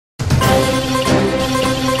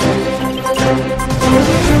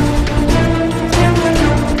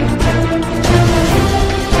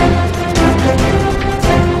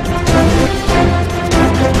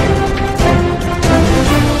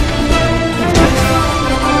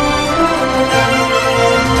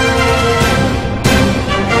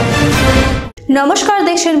নমস্কার,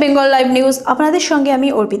 দেখছেন Bengal live news. আপনাদের সঙ্গে আমি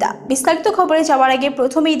অর্পিতা। বিস্তারিত খবরে যাওয়ার আগে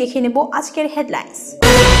প্রথমেই দেখে নেব আজকের হেডলাইন্স।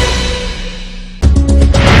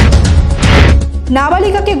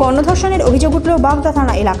 নাবালিকাকে গণধর্ষণের অভিযোগ উঠল বাগদা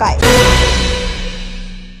থানা এলাকায়।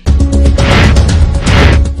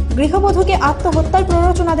 গৃহবধূকে আত্মহত্যার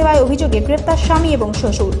প্ররোচনা দেওয়ার অভিযোগে গ্রেপ্তার স্বামী এবং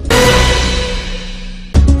শ্বশুর।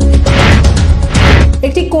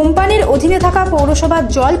 একটি কোম্পানির অধীনে থাকা পৌরসভার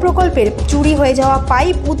জল প্রকল্পের চুরি হয়ে যাওয়া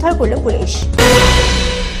পাইপ উদ্ধার করল পুলিশ।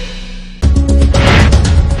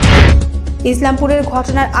 ইসলামপুরের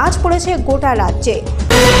ঘটনার আঁচ পড়েছে গোটা রাজ্যে।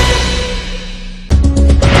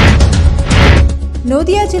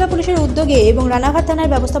 নদিয়া জেলা পুলিশের উদ্যোগে এবং রানাঘাট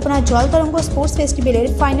থানার ব্যবস্থাপনায় জল তরঙ্গ স্পোর্টস ফেস্টিভ্যালের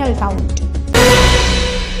ফাইনাল রাউন্ড।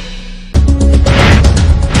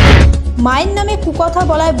 মায়ের নামে কুকথা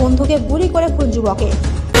বলায় বন্ধুকে গুলি করে খুন যুবকের।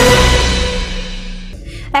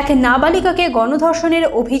 এক নাবালিকাকে গণধর্ষণের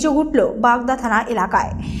অভিযোগ উঠল বাগদা থানা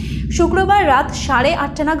এলাকায়। শুক্রবার রাত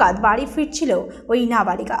 8:30 নাগাদ বাড়ি ফিরছিল ওই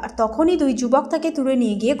নাবালিকা, আর তখনই দুই যুবক তাকে তুলে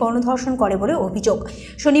নিয়ে গিয়ে গণধর্ষণ করে বলে অভিযোগ।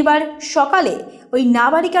 শনিবার সকালে ওই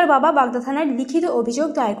নাবালিকার বাবা বাগদা থানায় লিখিত অভিযোগ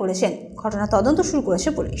দায়ের করেছেন। ঘটনা তদন্ত শুরু করেছে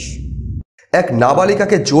পুলিশ। এক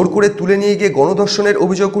নাবালিকাকে জোর করে তুলে নিয়ে গিয়ে গণধর্ষণের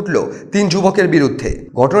অভিযোগ উঠল 3 যুবকের বিরুদ্ধে।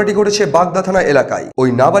 ঘটনাটি ঘটেছে বাগদা থানা এলাকায়। ওই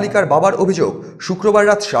নাবালিকার বাবার অভিযোগ, শুক্রবার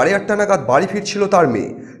রাত 8:30 নাগাদ বাড়ি ফিরছিল তার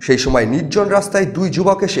মেয়ে। সেই সময় নির্জন রাস্তায় 2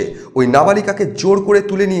 যুবক এসে ওই নাবালিকাকে জোর করে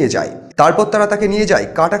তুলে নিয়ে যায়। তারপর তারা তাকে নিয়ে যায়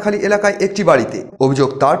কাটাখালী এলাকায় একটি বাড়িতে। অভিযোগ,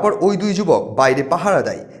 তারপর ওই 2 যুবক বাইরে পাহারা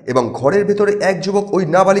দেয় এবং ঘরের ভেতরে এক যুবক ওই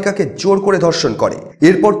নাবালিকাকে জোর করে ধর্ষণ করে।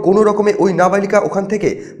 এরপর কোনো রকমে ওই নাবালিকা ওখান থেকে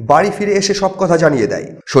বাড়ি ফিরে এসে সব কথা জানিয়ে দেয়।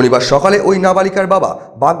 শনিবার সকালে ওই নাবালিকার বাবা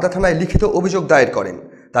বাগদা থানায় লিখিত অভিযোগ দায়ের করেন।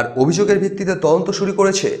 তার অভিযোগের ভিত্তিতে তদন্ত শুরু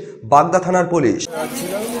করেছে বাগদা থানার পুলিশ।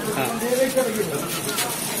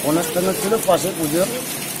 অনুষ্ঠান ছিল পাশে পুজো,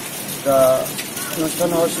 তা অনুষ্ঠান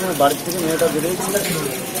হওয়ার সময় বাড়ির থেকে মেয়েটা বেরিয়েছিল।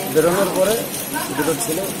 বেরোনোর পরে দুটো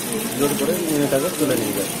ছেলে জোর করে মেয়েটাকে তুলে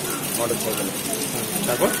নিয়ে যায় মোটর সাইকেলে।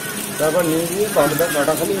 তারপর নিয়ে গিয়ে বাগদা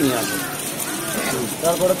কাটাখালি নিয়ে আসে।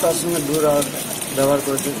 তারপরে তার সঙ্গে ব্যবহার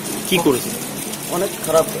করেছে। কি করেছে? অনেক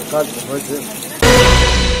খারাপ কাজ হয়েছে।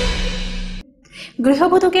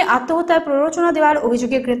 গৃহবধূকে আত্মহত্যার প্ররোচনা দেওয়ার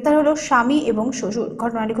অভিযোগে গ্রেপ্তার হলো স্বামী এবং শ্বশুর।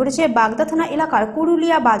 ঘটনাটি ঘটেছে বাগদা থানা এলাকার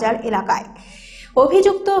কুরুলিয়া বাজার এলাকায়।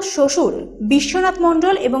 অভিযুক্ত শ্বশুর বিশ্বনাথ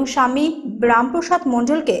মণ্ডল এবং স্বামী রামপ্রসাদ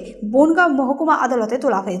মণ্ডলকে বনগাঁ মহকুমা আদালতে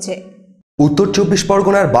তোলা হয়েছে। উত্তর 24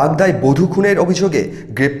 পরগনার বাগদায় বধূ খুনের অভিযোগে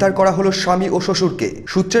গ্রেপ্তার করা হলো স্বামী ও শ্বশুরকে।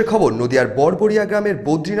 সূত্রের খবর, নদিয়ার বরবরিয়া গ্রামের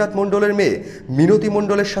বদ্রীনাথ মণ্ডলের মেয়ে মিনতি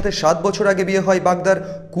মণ্ডলের সাথে 7 বছর আগে বিয়ে হয় বাগদার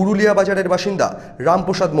কুরুলিয়া বাজারের বাসিন্দা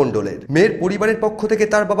রামপ্রসাদ মণ্ডলের। মেয়ের পরিবারের পক্ষ থেকে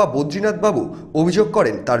তার বাবা বদ্রীনাথ বাবু অভিযোগ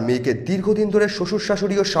করেন তার মেয়েকে দীর্ঘদিন ধরে শ্বশুর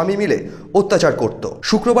শাশুড়ি ও স্বামী মিলে অত্যাচার করত।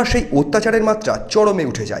 শুক্রবার সেই অত্যাচারের মাত্রা চরমে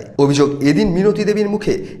উঠে যায়। অভিযোগ, এদিন মিনতি দেবীর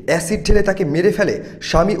মুখে অ্যাসিড ঢেলে তাকে মেরে ফেলে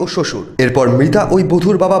স্বামী ও শ্বশুর। এরপর মৃতা ওই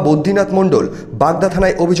বধূর বাবা বদ্রীনাথ মণ্ডল বাগদা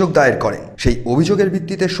থানায় অভিযোগ দায়ের করেন। সেই অভিযোগের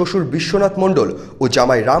ভিত্তিতে শ্বশুর বিশ্বনাথ মণ্ডল ও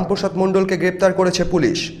জামাই রামপ্রসাদ মণ্ডলকে গ্রেপ্তার করেছে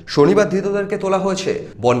পুলিশ। শনিবার ধৃতদেরকে তোলা হয়েছে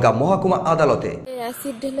বনগাঁ মহকুমা আদালতে।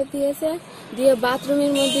 অ্যাসিড ঢেলে দিয়েছে, দিয়ে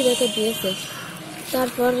বাথরুমের মধ্যে রেখে দিয়েছে।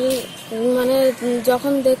 তারপর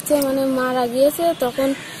যখন দেখছে মারা গিয়েছে, তখন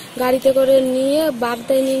গাড়িতে করে নিয়ে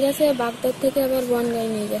বাগদায় নিয়ে গেছে। বাগদার থেকে আবার বনগাঁয়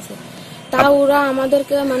নিয়ে গেছে। তাও ওরা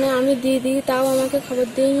আমাদেরকে আমি দিদি তাও আমাকে খবর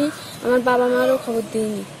দিইনি, আমার বাবা মারও খবর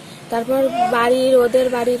দিইনি। তারপর ওদের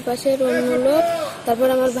বাড়ির পাশের অন্য লোক তারপর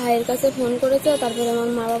আমার ভাইয়ের কাছে ফোন করেছে। তারপরে আমার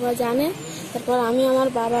মা বাবা জানে। তারপর আমি আমার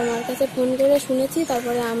বাবা মার কাছে ফোন করে শুনেছি।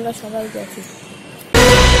 তারপরে আমরা সবাই গেছি।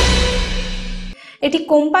 এটি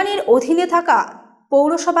কোম্পানির অধীনে থাকা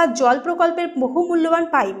পৌরসভার জল প্রকল্পের বহুমূল্যবান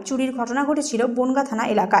পাইপ চুরির ঘটনা ঘটেছিল বনগাঁ থানা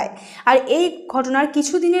এলাকায়। আর এই ঘটনার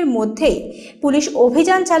কিছুদিনের মধ্যেই পুলিশ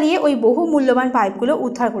অভিযান চালিয়ে ওই বহুমূল্যবান পাইপগুলো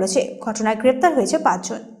উদ্ধার করেছে। ঘটনায় গ্রেপ্তার হয়েছে 5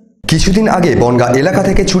 জন। কিছুদিন আগে বনগাঁ এলাকা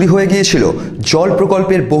থেকে চুরি হয়ে গিয়েছিল জল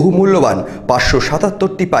প্রকল্পের বহুমূল্যবান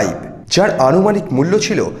 577টি পাইপ, যার আনুমানিক মূল্য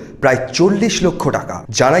ছিল প্রায় 40 লক্ষ টাকা।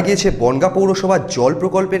 জানা গিয়েছে বনগাঁ পৌরসভার জল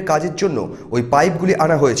প্রকল্পের কাজের জন্য ওই পাইপগুলি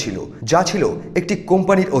আনা হয়েছিল, যা ছিল একটি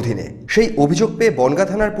কোম্পানির অধীনে। সেই অভিযোগ পেয়ে বনগাঁ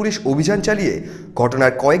থানার পুলিশ অভিযান চালিয়ে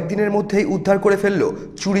ঘটনার কয়েকদিনের মধ্যেই উদ্ধার করে ফেলল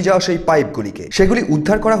চুরি যাওয়া সেই পাইপগুলিকে। সেগুলি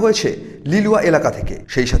উদ্ধার করা হয়েছে লিলুয়া এলাকা থেকে।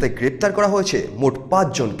 সেই সাথে গ্রেপ্তার করা হয়েছে মোট 5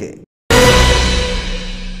 জনকে।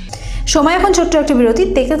 সময় এখন ছোট্ট একটি বিরতি।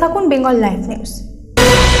 দেখতে থাকুন Bengal live news.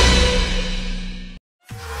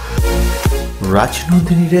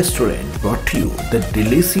 Rajnandini Restaurant brought to you the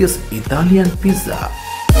delicious Italian pizza.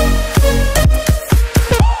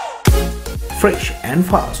 Fresh and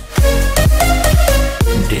fast,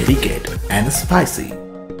 delicate and spicy.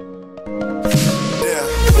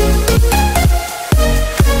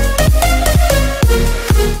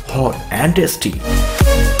 Hot and tasty.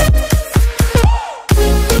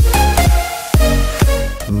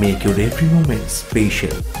 Make your every moment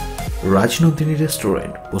special. Rajnandini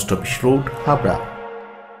Restaurant, Post Office Road, Habra.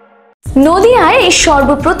 নদিয়ায় এই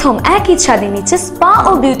সর্বপ্রথম একই ছাদের নিচে spa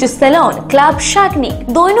ও beauty salon club Sagnik.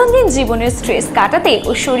 দৈনন্দিন জীবনের stress কাটাতে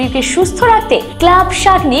ও শরীরকে সুস্থ রাখতে ক্লাব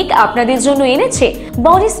শাগনিক আপনাদের জন্য এনেছে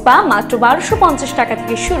বডি স্পা মাত্র 1250 টাকা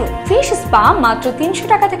থেকে শুরু, ফিশ স্পা মাত্র 300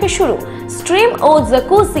 টাকা থেকে শুরু, স্ট্রিম ও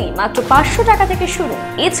জাকুজি মাত্র 500 টাকা থেকে শুরু।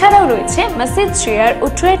 এছাড়াও রয়েছে ম্যাসেজ চেয়ার ও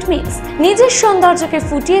ট্রিটমেন্টস। নিজের সৌন্দর্যকে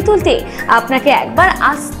ফুটিয়ে তুলতে আপনাকে একবার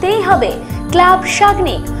আসতেই হবে ক্লাব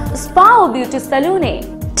শাগনিক স্পা ও বিউটি সেলুনে।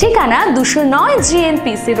 ঠিকানা 209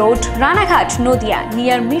 GNPC road, Ranaghat, Nadia,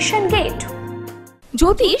 near mission gate.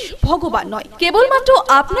 জ্যোতিষ ভগবান নয়, কেবলমাত্র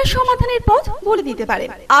আপনার সমাধানের পথ বলে দিতে পারেন।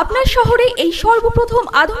 আপনার শহরে এই সর্বপ্রথম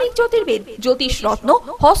আধুনিক জ্যোতির্বিদ, জ্যোতিষ রত্ন,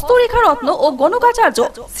 হস্তরেখা রত্ন ও গণকাচার্য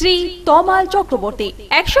শ্রী তমাল চক্রবর্তী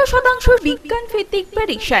 100% বিজ্ঞান ভিত্তিক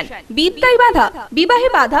প্রেডিকশন। বিদ্যায় বাধা, বিবাহে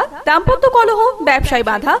বাধা, দাম্পত্য কলহ, ব্যবসায়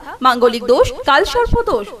বাধা, মাঙ্গলিক দোষ, কালসর্প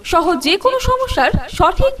দোষ সহ যে কোনো সমস্যার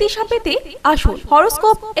সঠিক দিশা পেতে আসুন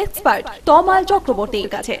হরোস্কোপ এক্সপার্ট তমাল চক্রবর্তীর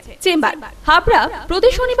কাছে। চেম্বার হাবড়া প্রতি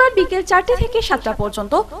শনিবার বিকেল 4টে থেকে 7টা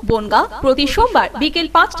পর্যন্ত, বনগাঁ প্রতি সোমবার বিকেল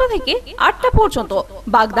 5টা থেকে 8টা পর্যন্ত,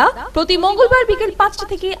 বাগদা প্রতি মঙ্গলবার বিকেল 5টা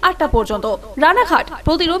থেকে 8টা পর্যন্ত, রানাঘাট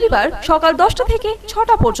প্রতি রবিবার সকাল 10টা থেকে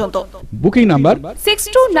 6টা পর্যন্ত। বুকিং নাম্বার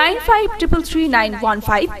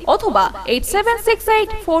 6295333915 অথবা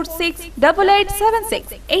 8768468876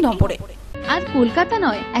 এই নম্বরে। আর কলকাতা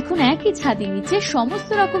নয়, এখন একই ছাদের নিচে সমস্ত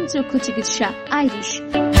রকম চক্ষু চিকিৎসা। আইরিশ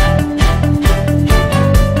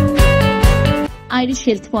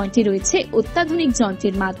হেলথ পয়েন্টে রয়েছে অত্যাধুনিক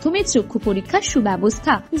যন্ত্রের মাধ্যমে চক্ষু পরীক্ষার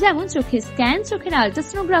সুব্যবস্থা, যেমন চোখের স্ক্যান, চোখের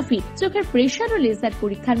আল্ট্রাসোনোগ্রাফি, চোখের প্রেসার ও লেজার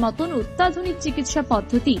পরীক্ষার মতন অত্যাধুনিক চিকিৎসা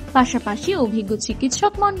পদ্ধতি। পাশাপাশি অভিজ্ঞ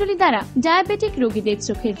চিকিৎসক মন্ডলী দ্বারা ডায়াবেটিক রোগীদের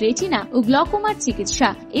চোখের রেটিনা ও গ্লকোমার চিকিৎসা।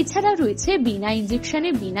 এছাড়া রয়েছে বিনা ইনজেকশনে,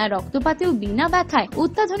 বিনা রক্তপাতে ও বিনা ব্যথায়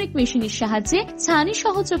অত্যাধুনিক মেশিনের সাহায্যে ছানি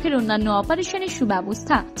সহ চোখের অন্যান্য অপারেশনের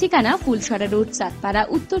সুব্যবস্থা। ঠিকানা ফুলসরা রোড, চাঁদপাড়া,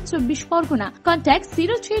 উত্তর 24 পরগনা। কন্ট্যাক্ট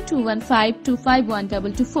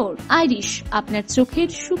 0321525124। আইরিশ, আপনার চোখের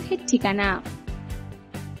সুখের ঠিকানা।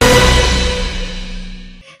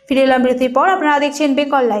 ফিরে এলাম বিরতির পর। আপনারা দেখছেন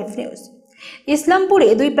বেঙ্গল লাইভ নিউজ। ইসলামপুরে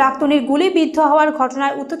দুই প্রাক্তনের গুলিবিদ্ধ হওয়ার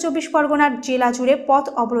ঘটনায় উত্তর 24 পরগনার জেলা জুড়ে পথ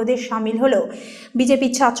অবরোধে সামিল হল বিজেপি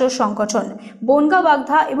ছাত্র সংগঠন। বনগাঁ,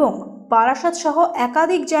 বাগদা এবং বারাসাত সহ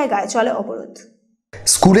একাধিক জায়গায় চলে অবরোধ।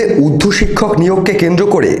 স্কুলে ঊর্ধ্ব শিক্ষক নিয়োগকে কেন্দ্র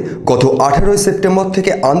করে গত 18 সেপ্টেম্বর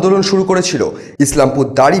থেকে আন্দোলন শুরু করেছিল ইসলামপুর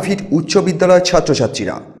দাড়িভিট উচ্চ বিদ্যালয়ের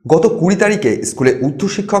ছাত্রছাত্রীরা। গত 20 তারিখে স্কুলে ঊর্ধ্ব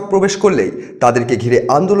শিক্ষক প্রবেশ করলেই তাদেরকে ঘিরে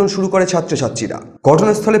আন্দোলন শুরু করে ছাত্রছাত্রীরা।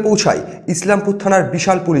 ঘটনাস্থলে পৌঁছায় ইসলামপুর থানার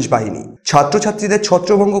বিশাল পুলিশ বাহিনী। ছাত্রছাত্রীদের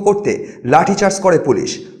ছত্রভঙ্গ করতে লাঠিচার্জ করে পুলিশ,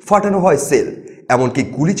 ফাটানো হয় সেল, এমনকি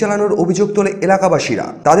গুলি চালানোর অভিযোগ তোলে এলাকাবাসীরা।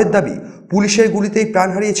 তাদের দাবি, পুলিশের গুলিতেই প্রাণ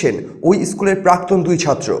হারিয়েছেন ওই স্কুলের প্রাক্তন দুই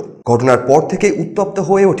ছাত্র। ঘটনার পর থেকে উত্তপ্ত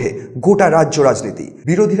হয়ে ওঠে গোটা রাজ্য রাজনীতি।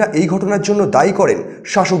 বিরোধীরা এই ঘটনার জন্য দায়ী করেন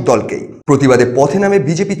শাসক দলকেই। প্রতিবাদে পথে নামে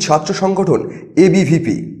বিজেপি ছাত্র সংগঠন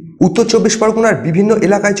এবিভিপি। উত্তর 24 পরগনার বিভিন্ন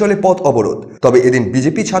এলাকায় চলে পথ অবরোধ। তবে এদিন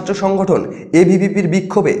বিজেপি ছাত্র সংগঠন এবিভিপির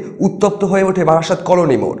বিক্ষোভে উত্তপ্ত হয়ে ওঠে বারাসাত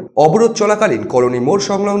কলোনি মোড়। অবরোধ চলাকালীন কলোনি মোড়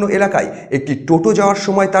সংলগ্ন এলাকায় একটি টোটো যাওয়ার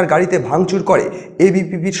সময় তার গাড়িতে ভাঙচুর করে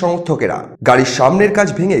এবিভিপির সমর্থকেরা। গাড়ির সামনের কাচ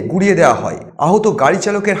ভেঙে গুড়িয়ে দেওয়া হয়। আহত গাড়ি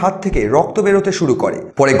চালকের হাত থেকে রক্ত বেরোতে শুরু করে।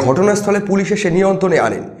 পরে ঘটনাস্থলে পুলিশ এসে নিয়ন্ত্রণে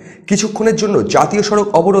আনেন। কিছুক্ষণের জন্য জাতীয় সড়ক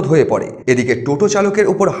অবরোধ হয়ে পড়ে। এদিকে টোটো চালকের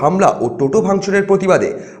উপর হামলা ও টোটো ভাঙচুরের প্রতিবাদে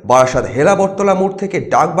বারাসাত হেলাবরতলা মোড় থেকে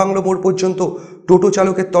ডাক বাংলো মোড় পর্যন্ত টোটো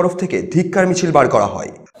চালকের তরফ থেকে ধিক্কার মিছিল বার করা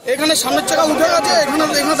হয়। এখানে সামনের চাকা উঠে গেছে, এখানে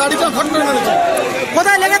দাড়িটা ফট করে মেরেছে।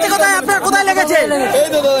 কোথায় লেগেছে? কোথায় আপনার কোথায় লেগেছে? এই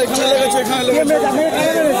তো দাদা এখানে লেগেছে, এখানে লেগেছে।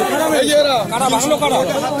 এই যে এরা কাটা ভাঙলো, কাটা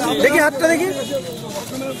দেখি হাতটা দেখি।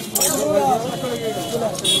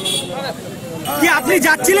 কি আপনি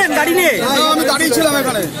যাচ্ছিলেন গাড়ি নিয়ে? আমি দাঁড়িয়ে ছিলাম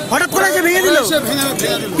এখানে, হঠাৎ করে এসে ভেঙে দিল।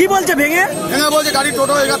 কি বলছে ভেঙে? ভেঙে বলছে গাড়ি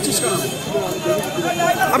টোটো হয়ে যাচ্ছিস কেন?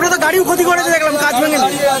 আপনার তো গাড়িও ক্ষতি করেছে দেখলাম, কাজ ভেঙে।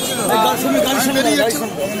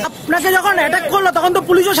 আপনাকে যখন অ্যাটাক করলো তখন তো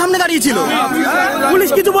পুলিশও সামনে দাঁড়িয়ে ছিল, পুলিশ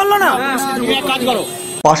কিছু বললো না? কাজ করো।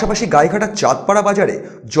 পাশাপাশি গাইঘাটার চাঁদপাড়া বাজারে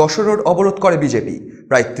যশোর রোড অবরোধ করে বিজেপি।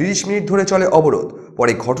 প্রায় 30 মিনিট ধরে চলে অবরোধ।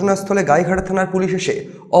 পরে ঘটনাস্থলে গাইঘাটা থানার পুলিশ এসে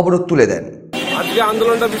অবরোধ তুলে দেন। আজকে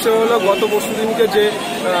আন্দোলনটা বিষয় হলো গত পরশু দিনকে যে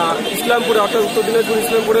ইসলামপুরে অর্থাৎ উত্তর দিনাজপুর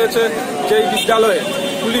ইসলামপুরে হচ্ছে যে বিদ্যালয়ে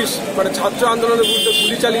পুলিশ ছাত্র আন্দোলনের বিরুদ্ধে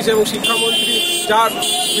গুলি চালিয়েছে এবং শিক্ষামন্ত্রী যার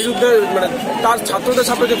বিরুদ্ধে তার ছাত্রদের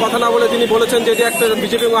সাথে যে কথা না বলে তিনি বলেছেন যে এটি একটা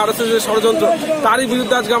বিজেপি এবং আরএসএস এর ষড়যন্ত্র, তারই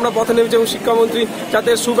বিরুদ্ধে আজকে আমরা পথে নেমেছি এবং শিক্ষামন্ত্রী যাতে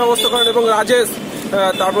সুব্যবস্থা করেন এবং রাজেশ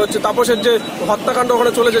তারপর হচ্ছে তাপসের যে হত্যাকাণ্ড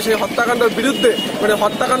ওখানে চলেছে সেই হত্যাকাণ্ডের বিরুদ্ধে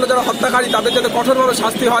হত্যাকাণ্ড যারা হত্যাকারী তাদের যাতে কঠোরভাবে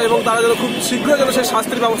শাস্তি হয় এবং তারা যেন খুব শীঘ্রই যেন সেই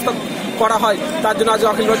শাস্তির ব্যবস্থা করা হয়, তার জন্য আজকে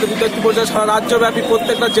অখিল ভারতীয় বিদ্যার্থী পরিষদ সারা রাজ্যব্যাপী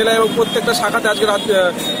প্রত্যেকটা জেলায় এবং প্রত্যেকটা শাখাতে আজকে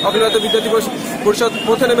অখিল ভারতীয় বিদ্যার্থী পরিষদ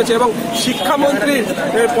পথে নেমেছে এবং শিক্ষামন্ত্রীর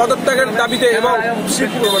পদত্যাগের দাবিতে এবং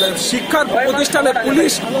শিক্ষার প্রতিষ্ঠানে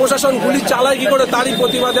পুলিশ প্রশাসন গুলি চালায় কি করে তারই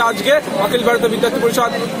প্রতিবাদে আজকে অখিল ভারতীয় বিদ্যার্থী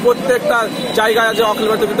পরিষদ প্রত্যেকটা জায়গায় আজকে অখিল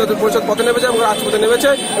ভারতীয় বিদ্যার্থী পরিষদ পথে নেমেছে এবং রাজপথে নেমেছে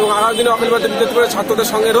এবং আগামী দিনে অখিল ভারতীয় বিদ্যার্থী পরিষদ ছাত্রদের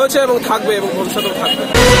সঙ্গে রয়েছে এবং থাকবে এবং ভবিষ্যতেও থাকবে।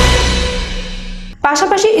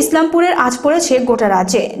 পাশাপাশি ইসলামপুরের আজ পড়েছে গোটা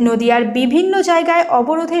রাজ্যে। নদিয়ার বিভিন্ন জায়গায়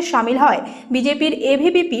অবরোধে সামিল হয় বিজেপির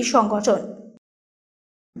এভিবিপি সংগঠন।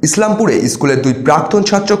 ইসলামপুরে স্কুলের 2 প্রাক্তন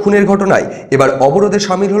ছাত্র খুনের ঘটনায় এবার অবরোধে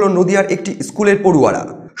সামিল হলো নদিয়ার একটি স্কুলের পড়ুয়ারা।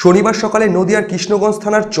 শনিবার সকালে নদিয়ার কৃষ্ণগঞ্জ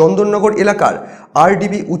থানার চন্দননগর এলাকার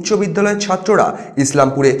আরডিবি উচ্চ বিদ্যালয়ের ছাত্ররা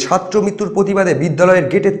ইসলামপুরে ছাত্র মৃত্যুর প্রতিবাদে বিদ্যালয়ের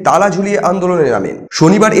গেটে তালা ঝুলিয়ে আন্দোলনে নামেন।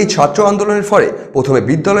 শনিবার এই ছাত্র আন্দোলনের ফলে প্রথমে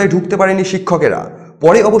বিদ্যালয়ে ঢুকতে পারেনি শিক্ষকেরা,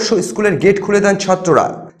 পরে অবশ্য স্কুলের গেট খুলে দেন ছাত্ররা।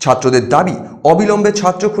 ছাত্রদের দাবি, অবিলম্বে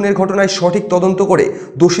ছাত্র খুনের ঘটনায় সঠিক তদন্ত করে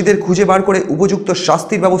দোষীদের খুঁজে বার করে উপযুক্ত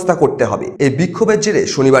শাস্তির ব্যবস্থা করতে হবে। এই বিক্ষোভের জেরে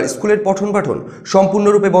শনিবার স্কুলের পঠন পাঠন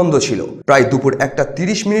সম্পূর্ণরূপে বন্ধ ছিল। প্রায় দুপুর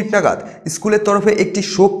 1:30 নাগাদ স্কুলের তরফে একটি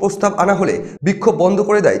শোক প্রস্তাব আনা হলে বিক্ষোভ বন্ধ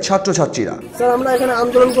করে দেয় ছাত্রছাত্রীরা। স্যার, আমরা এখানে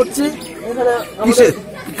আন্দোলন করছি। এখানে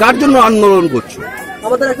কার জন্য আন্দোলন করছো?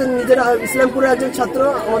 আমাদের একটা নিজের ইসলামপুরের একজন ছাত্র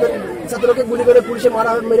আমাদের ছাত্রকে গুলি করে পুলিশে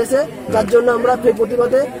মেরেছে, যার জন্য আমরা সেই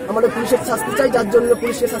প্রতিবাদে আমাদের পুলিশের শাস্তি চাই, যার জন্য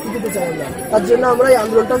পুলিশকে শাস্তি দিতে চাই আমরা, তার জন্য আমরা এই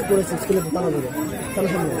আন্দোলনটা করেছি স্কুলে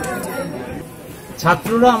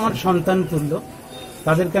ছাত্ররা আমার সন্তান তুল্য,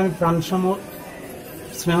 তাদেরকে আমি প্রাণসম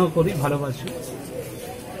স্নেহ করি, ভালোবাসি।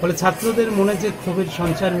 ফলে ছাত্রদের মনে যে ক্ষোভের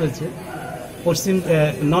সঞ্চার হয়েছে পশ্চিম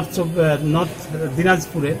নর্থ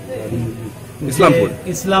দিনাজপুরের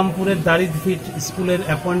ইসলামপুরের দারিদ্রভিট স্কুলের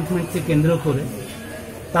অ্যাপয়েন্টমেন্টকে কেন্দ্র করে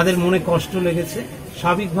তাদের মনে কষ্ট লেগেছে।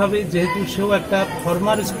 স্বাভাবিকভাবে যেহেতু সেও একটা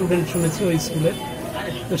ফর্মার স্টুডেন্ট শুনেছি ওই স্কুলের,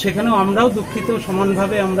 তো সেখানেও আমরাও দুঃখিত,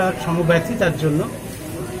 সমানভাবে আমরা সমব্যথী তার জন্য।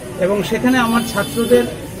 এবং সেখানে আমার ছাত্রদের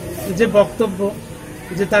যে বক্তব্য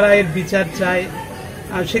যে তারা এর বিচার চায়,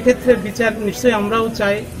 সেক্ষেত্রে বিচার নিশ্চয়ই আমরাও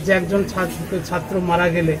চাই যে একজন ছাত্র মারা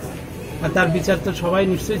গেলে তার বিচার তো সবাই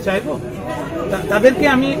নিশ্চয়ই চাইব। তাদেরকে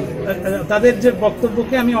আমি তাদের যে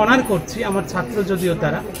বক্তব্যকে আমি অনার করছি, আমার ছাত্র যদিও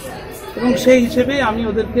তারা, এবং সেই হিসেবে আমি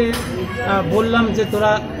ওদেরকে বললাম যে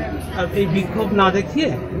তোরা এই বিক্ষোভ না দেখিয়ে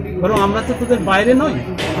বরং আমরা তো তোদের বাইরে নই,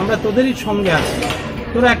 আমরা তোদেরই সঙ্গে আছি,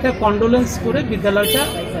 তোরা একটা কন্ডোলেন্স করে বিদ্যালয়টা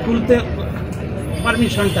খুলতে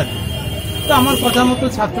পারমিশনটা দিই। তো আমার কথা মতো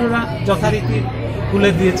ছাত্ররা যথারীতি খুলে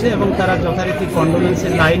দিয়েছে এবং তারা যথারীতি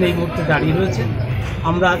কন্ডোলেন্সের লাইনে এই মুহূর্তে দাঁড়িয়ে রয়েছে।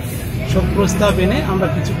 আমরা শোক প্রস্তাব এনে আমরা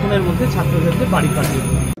কিছুক্ষণের মধ্যে ছাত্রদেরকে বাড়ি পাঠিয়ে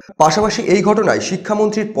দেব। পাশাপাশি এই ঘটনায়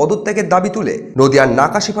শিক্ষামন্ত্রীর পদত্যাগের দাবি তুলে নদিয়ার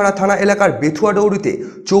নাকাশিপাড়া থানা এলাকার বেথুয়াডৌরিতে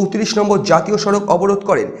 34 নম্বর জাতীয় সড়ক অবরোধ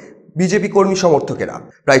করেন বিজেপি কর্মী সমর্থকেরা।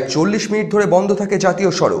 প্রায় 40 মিনিট ধরে বন্ধ থাকে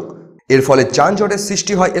জাতীয় সড়ক। এর ফলে যানজটের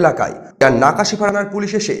সৃষ্টি হয় এলাকায়। আর নাকাশিপাড়া থানার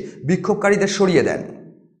পুলিশ এসে বিক্ষোভকারীদের সরিয়ে দেন।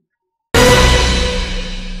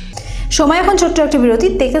 সময় এখন ছোট্ট একটি বিরতি,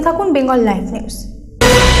 দেখতে থাকুন বেঙ্গল লাইভ নিউজ।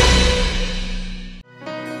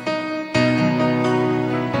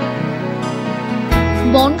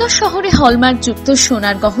 বনগাঁ শহরে হলমার্কযুক্ত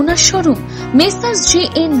সোনার গহনার showroom messrs G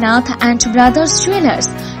A Nath and brothers jewellers,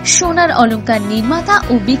 সোনার অলংকার নির্মাতা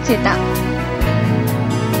ও বিক্রেতা।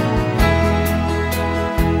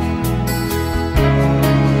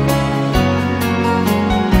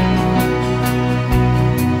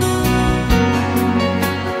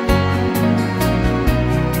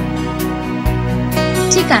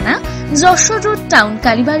 ঠিকানা যশোর রোড টাউন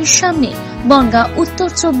কালীবাড়ির সামনে, বনগাঁ, উত্তর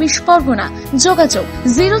 24 পরগনা। যোগাযোগ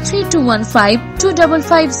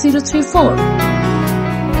 032152555034।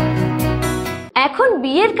 এখন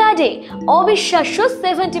বিয়ের কার্ডে অবিশ্বাস্য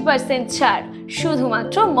 70% ছাড়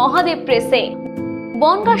শুধুমাত্র মহাদেব প্রেসে।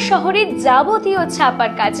 বনগাঁ শহরের যাবতীয়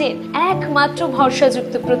ছাপার কাজের একমাত্র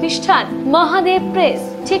ভরসাযুক্ত প্রতিষ্ঠান মহাদেব প্রেস।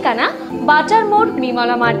 ঠিকানা বাটার মোড়,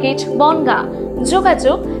 বিমলা মার্কেট, বনগাঁ।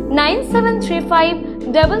 যোগাযোগ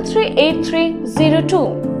 9735338302।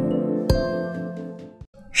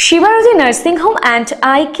 Shibarati nursing home and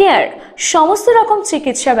eye care, সমস্ত রকম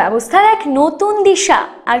চিকিৎসা ব্যবস্থার এক নতুন দিশা।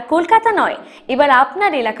 আর কলকাতা নয়, এবার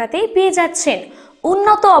আপনার এলাকাতেই পেয়ে যাচ্ছেন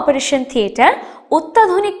উন্নত অপারেশন থিয়েটার,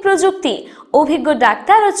 অত্যাধুনিক প্রযুক্তি, অভিজ্ঞ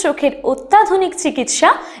ডাক্তার ও চোখের অত্যাধুনিক চিকিৎসা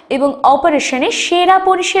এবং অপারেশনের সেরা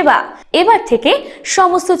পরিষেবা। এবার থেকে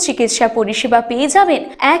সমস্ত চিকিৎসা পরিষেবা পেয়ে যাবেন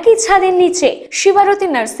একই ছাদের নিচে। Shibarati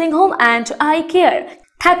nursing home and eye care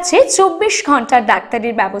থাকছে 24 ঘন্টার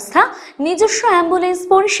ডাক্তারের ব্যবস্থা, নিজস্ব অ্যাম্বুলেন্স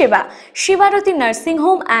পরিষেবা। Shibarati nursing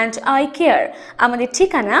home and eye care, আমাদের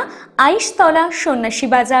ঠিকানা আইশতলা, সন্ন্যাসী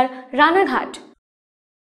বাজার, রানাঘাট।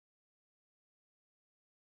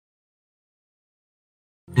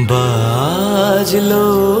 বাজলো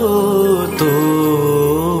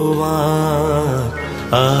তোমার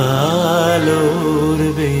আলোর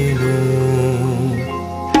বেনু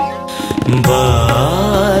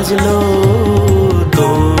বাজলো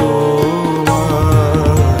তোমার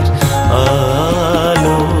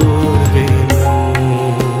আলোর বেনু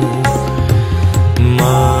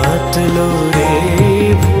মাতলো রে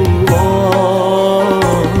ভুবন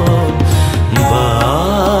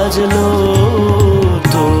বাজলো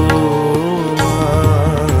তোমার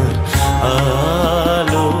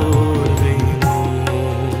আলোর বেনু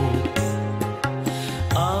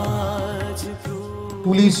আজ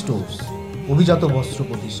পুলিশ স্টোর্স অভিজাত বস্ত্র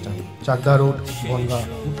প্রতিষ্ঠান, চাকদা রোড, বনগাঁ,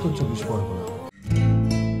 উত্তর 24 পরগনা।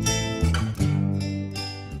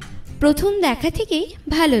 প্রথম দেখা থেকেই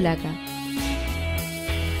ভালো লাগা।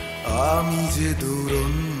 আমি যে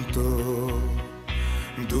দুরন্ত,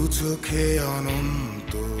 দু চোখে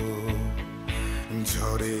অনন্ত,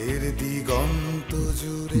 ঝড়ের দিগন্ত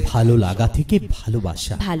জুড়ে। ভালো লাগা থেকে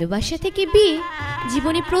ভালোবাসা, ভালোবাসা থেকে বিয়ে,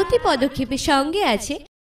 জীবনে প্রতি পদক্ষেপে সঙ্গে আছে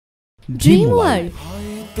dream world.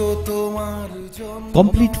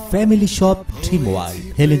 Complete family shop dream world,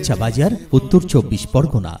 হেলেঞ্চা বাজার, উত্তর 24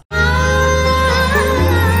 পরগনা।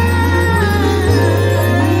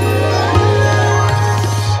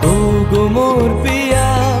 ও গো মোর পিয়া,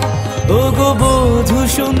 ও গো বধূ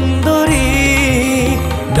সুন্দরী,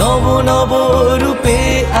 নব নব রূপে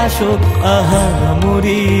আসো আহা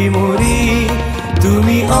মরি মরি,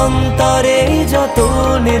 তুমি অন্তরে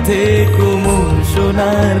যতনে থেকো মোর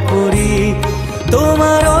সোনার পরি,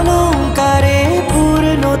 তোমার অলংকারে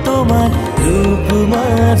পূর্ণ তোমার রূপ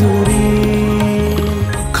মাধুরী।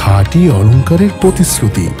 খাঁটি অলংকারের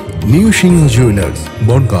প্রতিশ্রুতি, নিউ সিংহ জুয়েলার্স,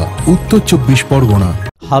 বনগাঁ, উত্তর 24 Pargana.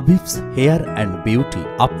 Habibs hair and beauty,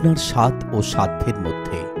 আপনার স্বাদ ও সাধ্যের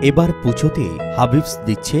মধ্যে। এবার পুজোতে হাবিবস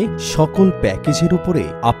দিচ্ছে সকল প্যাকেজের উপরে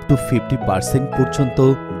আপ টু 50% পর্যন্ত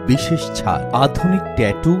বিশেষ ছাড়। আধুনিক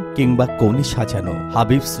ট্যাটু কিংবা কোণে সাজানো,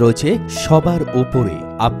 হাবিবস রয়েছে সবার উপরে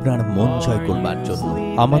আপনার মন জয় করবার জন্য।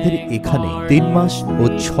 আমাদের এখানে 3 মাস ও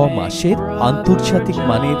 6 মাসের আন্তর্জাতিক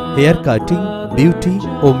মানের হেয়ার কাটিং, বিউটি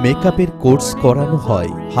ও মেকআপের কোর্স করানো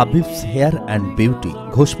হয়। Habibs hair and beauty,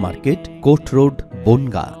 Ghosh market, coat road,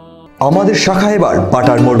 Bongaon. আমাদের শাখা এবার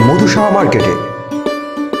বাটার মোড় মধুসাহা মার্কেটে।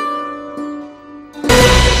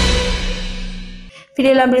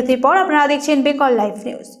 ফিরে এলাম বিরতির পর। আপনারা দেখছেন বেঙ্গল লাইভ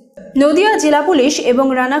নিউজ। নদিয়া জেলা পুলিশ এবং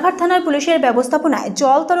রানাঘাট থানার পুলিশের ব্যবস্থাপনায়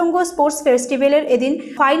জল তরঙ্গ স্পোর্টস ফেস্টিভ্যালের এদিন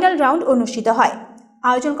ফাইনাল রাউন্ড অনুষ্ঠিত হয়।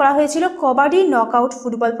 আয়োজন করা হয়েছিল কবাডি, নকআউট,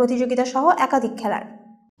 ফুটবল প্রতিযোগিতা সহ একাধিক খেলার।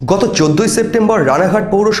 গত 14 সেপ্টেম্বর রানাঘাট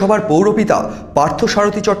পৌরসভার পৌরপিতা পার্থ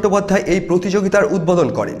সারথী চট্টোপাধ্যায় এই প্রতিযোগিতার উদ্বোধন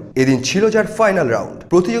করেন। এদিন ছিল যার ফাইনাল রাউন্ড।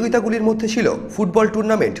 প্রতিযোগিতাগুলির মধ্যে ছিল ফুটবল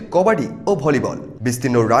টুর্নামেন্ট, কবাডি ও ভলিবল।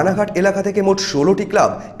 বিস্তীর্ণ রানাঘাট এলাকা থেকে মোট 16টি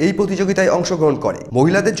ক্লাব এই প্রতিযোগিতায় অংশগ্রহণ করে।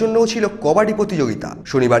 মহিলাদের জন্যও ছিল কবাডি প্রতিযোগিতা।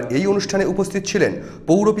 শনিবার এই অনুষ্ঠানে উপস্থিত ছিলেন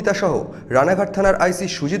পৌরপিতা সহ রানাঘাট থানার আইসি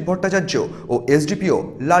সুজিত ভট্টাচার্য ও এসডিপিও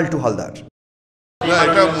লালটু হালদার।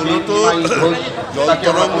 এটা মূলত জল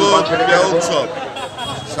তরঙ্গ ক্রীড়া উৎসব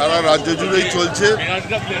সারা রাজ্য জুড়েই চলছে।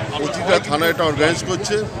 প্রতিটা থানা এটা অর্গানাইজ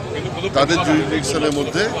করছে তাদের জুরিডিকশনের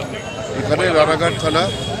মধ্যে। এখানে রানাঘাট থানা,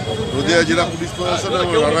 নদিয়া জেলা পুলিশ প্রশাসন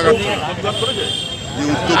এবং রানাঘাট থানা যে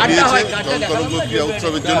উদ্যোগ নিয়েছে জল তরঙ্গ ক্রীড়া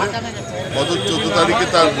উৎসবের জন্য। গত 14 তারিখে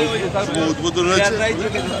তার শুভ উদ্বোধন হয়েছে,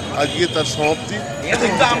 আজকে তার সমাপ্তি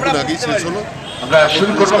আগেই শেষ হলো।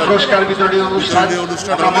 পুরস্কার বিতরণী অনুষ্ঠান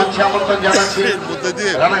মধ্যে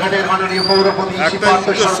দিয়ে রানাঘাটের মাননীয় পৌরপতি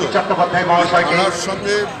চট্টোপাধ্যায় মহাশয়কে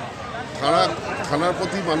সঙ্গে থানার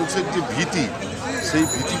প্রতি মানুষের যে ভীতি, সেই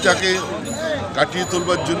ভীতিটাকে কাটিয়ে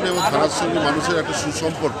তোলবার জন্য এবং থানার সঙ্গে মানুষের একটা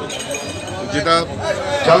সুসম্পর্ক, যেটা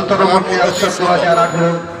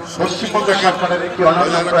পশ্চিমবঙ্গ সরকারের একটি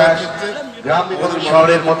অনন্য প্রয়াস। গ্রাম এবং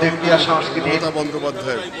শহরের মধ্যে ক্রীড়া সংস্কৃতি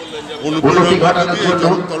বন্দ্যোপাধ্যায়ের অনুপ্রেরণা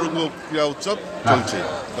তরঙ্গ ক্রীড়া উৎসব চলছে।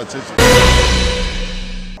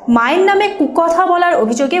 মায়ের নামে কুকথা বলার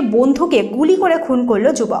অভিযোগে বন্ধুকে গুলি করে খুন করল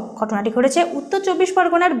যুবক। ঘটনাটি ঘটেছে উত্তর 24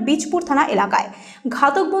 পরগনার বীজপুর থানা এলাকায়।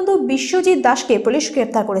 ঘাতক বন্ধু বিশ্বজিৎ দাসকে পুলিশ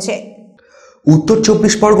গ্রেপ্তার করেছে। উত্তর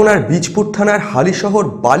 24 পরগনার বীজপুর থানার হালিশহর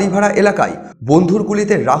বালিভাড়া এলাকায় বন্ধুর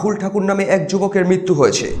গুলিতে রাহুল ঠাকুর নামে এক যুবকের মৃত্যু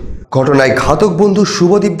হয়েছে। ঘটনায় ঘাতক বন্ধু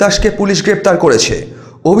শুভদীপ দাসকে পুলিশ গ্রেপ্তার করেছে।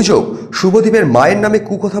 অভিযোগ, শুভদীপের মায়ের নামে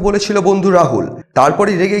কুকথা বলেছিল বন্ধু রাহুল।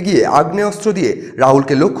 তারপরই রেগে গিয়ে আগ্নেয়াস্ত্র দিয়ে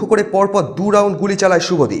রাহুলকে লক্ষ্য করে পরপর 2 রাউন্ড গুলি চালায়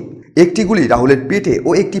শুভদীপ। একটি গুলি রাহুলের পেটে ও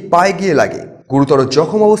একটি পায়ে গিয়ে লাগে। গুরুতর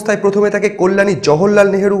জখম অবস্থায় প্রথমে তাকে কল্যাণী জওহরলাল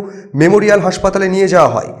নেহেরু মেমোরিয়াল হাসপাতালে নিয়ে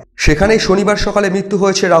যাওয়া হয়। সেখানেই শনিবার সকালে মৃত্যু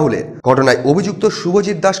হয়েছে রাহুলের। ঘটনায় অভিযুক্ত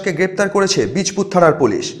শুভজিৎ দাসকে গ্রেপ্তার করেছে বীজপুর থানার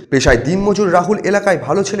পুলিশ। পেশায় দিনমজুর রাহুল এলাকায়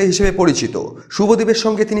ভালো ছেলে হিসেবে পরিচিত। শুভদীপের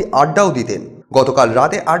সঙ্গে তিনি আড্ডাও দিতেন। গতকাল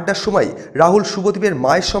রাতে আড্ডার সময় রাহুল শুভদীপের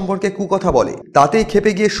মায়ের সম্পর্কে কুকথা বলে, তাতেই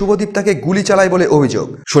ক্ষেপে গিয়ে শুভদীপ তাকে গুলি চালায় বলে অভিযোগ।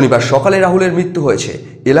 শনিবার সকালে রাহুলের মৃত্যু হয়েছে।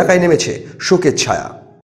 এলাকায় নেমেছে শোকের ছায়া।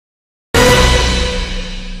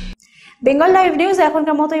 বেঙ্গল লাইভ নিউজ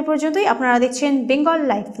এখনকার মতো এই পর্যন্তই। আপনারা দেখছেন বেঙ্গল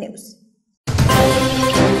লাইভ নিউজ।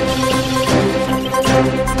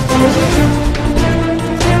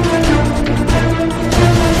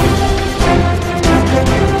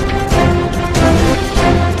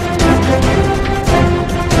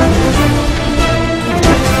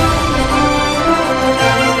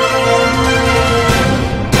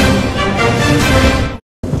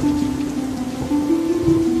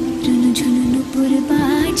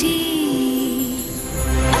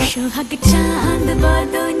 সোহাগ চাঁদ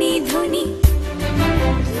বদনি ধ্বনি,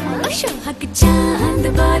 সোহাগ চাঁদ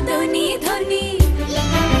বদনি ধ্বনি,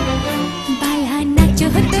 বালা নাচো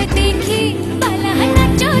তো দেখি, বালা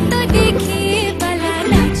নাচো তো দেখি, বালা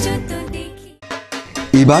নাচো তো দেখি।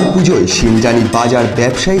 এবার পুজোয় সিংজানি বাজার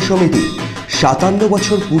ব্যবসায়ী সমিতি 57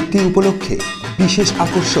 বছর পূর্তি উপলক্ষে বিশেষ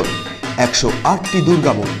আকর্ষণ 108টি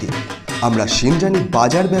দুর্গা মূর্তি। আমরা সিংজানি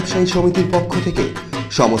বাজার ব্যবসায়ী সমিতির পক্ষ থেকে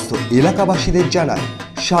সমস্ত এলাকাবাসীদের জানাই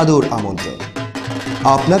সাদর আমন্ত্রণ।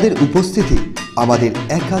 আপনাদের উপস্থিতি আমাদের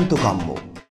একান্ত কাম্য।